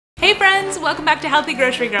friends, welcome back to Healthy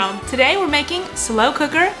Grocery Girl. Today we're making slow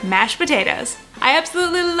cooker mashed potatoes. I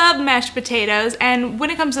absolutely love mashed potatoes, and when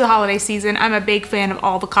it comes to the holiday season, I'm a big fan of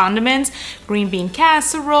all the condiments. Green bean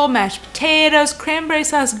casserole, mashed potatoes, cranberry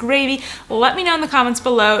sauce, gravy. Let me know in the comments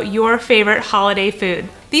below your favorite holiday food.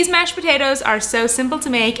 These mashed potatoes are so simple to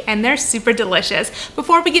make and they're super delicious.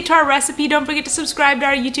 Before we get to our recipe, don't forget to subscribe to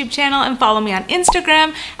our YouTube channel and follow me on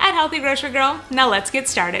Instagram at Healthy Grocery Girl. Now let's get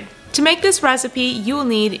started. To make this recipe, you will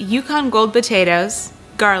need Yukon Gold potatoes,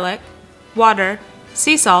 garlic, water,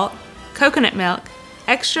 sea salt, coconut milk,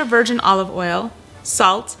 extra virgin olive oil,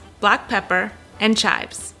 salt, black pepper, and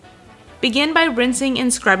chives. Begin by rinsing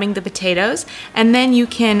and scrubbing the potatoes, and then you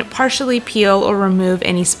can partially peel or remove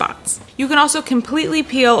any spots. You can also completely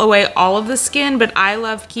peel away all of the skin, but I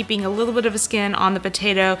love keeping a little bit of a skin on the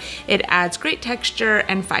potato. It adds great texture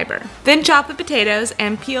and fiber. Then chop the potatoes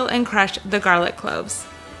and peel and crush the garlic cloves.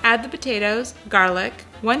 Add the potatoes, garlic,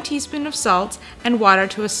 1 teaspoon of salt, and water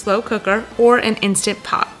to a slow cooker or an Instant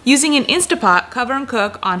Pot. Using an Instant Pot, cover and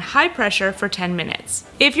cook on high pressure for 10 minutes.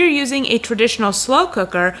 If you're using a traditional slow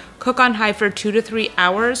cooker, cook on high for 2 to 3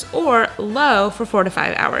 hours or low for 4 to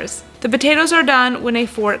 5 hours. The potatoes are done when a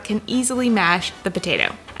fork can easily mash the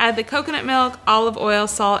potato. Add the coconut milk, olive oil,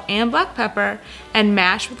 salt, and black pepper, and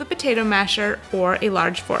mash with a potato masher or a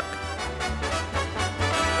large fork.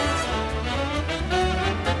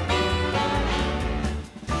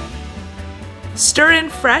 Stir in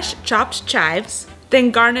fresh chopped chives, then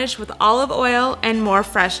garnish with olive oil and more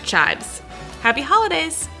fresh chives. Happy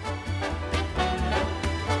holidays!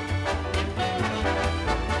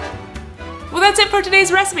 Well, that's it for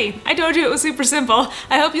today's recipe. I told you it was super simple.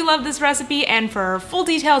 I hope you loved this recipe, and for full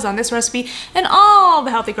details on this recipe and all the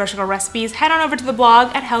Healthy Grocery Girl recipes, head on over to the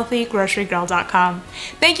blog at healthygrocerygirl.com.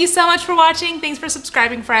 Thank you so much for watching. Thanks for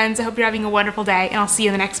subscribing, friends. I hope you're having a wonderful day, and I'll see you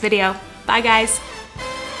in the next video. Bye, guys.